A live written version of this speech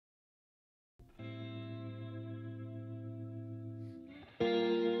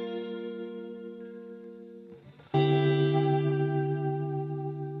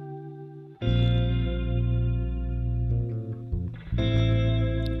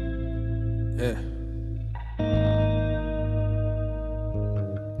Yeah.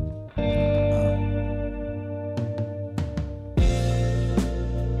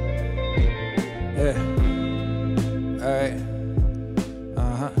 Yeah. Alright.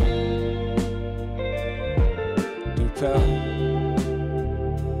 Dupel.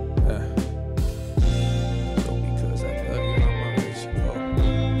 Yeah. So because I love you, I'ma let you go.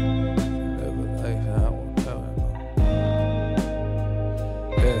 Never like I won't ever know.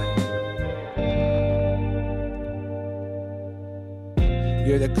 Yeah.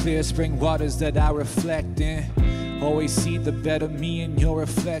 You're the clear spring waters that I reflect in. Always see the better me in your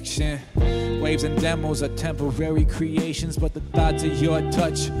reflection. Waves and demos are temporary creations, but the thoughts of your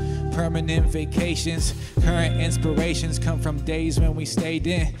touch, permanent vacations. Current inspirations come from days when we stayed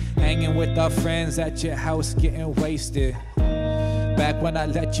in, hanging with our friends at your house, getting wasted. Back when I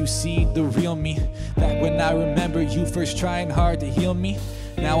let you see the real me. Back when I remember you first trying hard to heal me.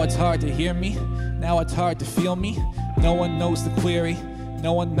 Now it's hard to hear me. Now it's hard to feel me. No one knows the query.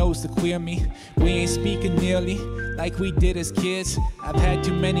 No one knows the queer me. We ain't speaking nearly like we did as kids. I've had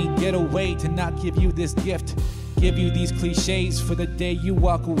too many get away to not give you this gift. Give you these cliches for the day you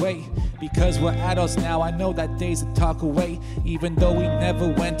walk away. Because we're adults now, I know that day's a talk away. Even though we never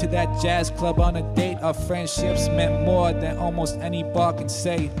went to that jazz club on a date, our friendships meant more than almost any bar can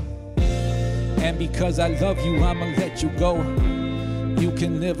say. And because I love you, I'ma let you go. You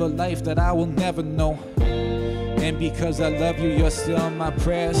can live a life that I will never know. And because I love you, you're still in my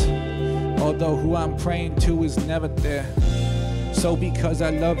prayers. Although who I'm praying to is never there. So because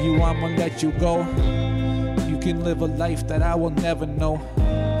I love you, I'ma let you go. You can live a life that I will never know.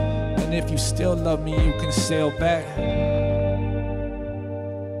 And if you still love me, you can sail back.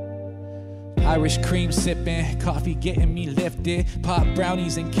 Irish cream sipping, coffee getting me lifted. Pop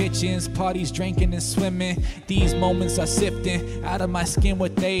brownies in kitchens, parties drinking and swimming. These moments are sifting out of my skin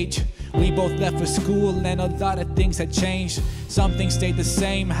with age. We both left for school and a lot of things had changed. Some things stayed the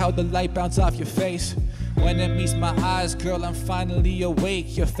same, how the light bounced off your face. When it meets my eyes, girl, I'm finally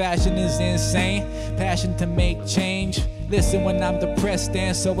awake. Your fashion is insane, passion to make change. Listen when I'm depressed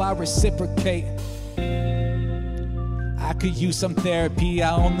and so I reciprocate. I could use some therapy.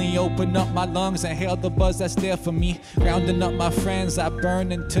 I only open up my lungs and hail the buzz that's there for me. Rounding up my friends, I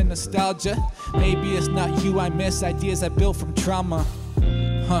burn into nostalgia. Maybe it's not you I miss, ideas I built from trauma.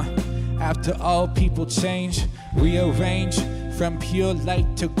 After all, people change, rearrange from pure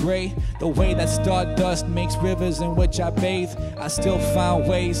light to gray. The way that stardust makes rivers in which I bathe, I still find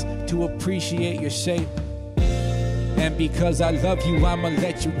ways to appreciate your shape. And because I love you, I'ma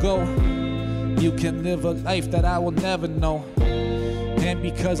let you go. You can live a life that I will never know. And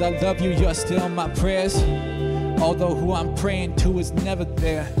because I love you, you're still in my prayers. Although who I'm praying to is never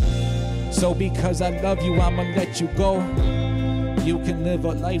there. So because I love you, I'ma let you go. You can live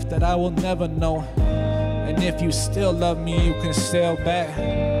a life that I will never know. And if you still love me, you can sail back.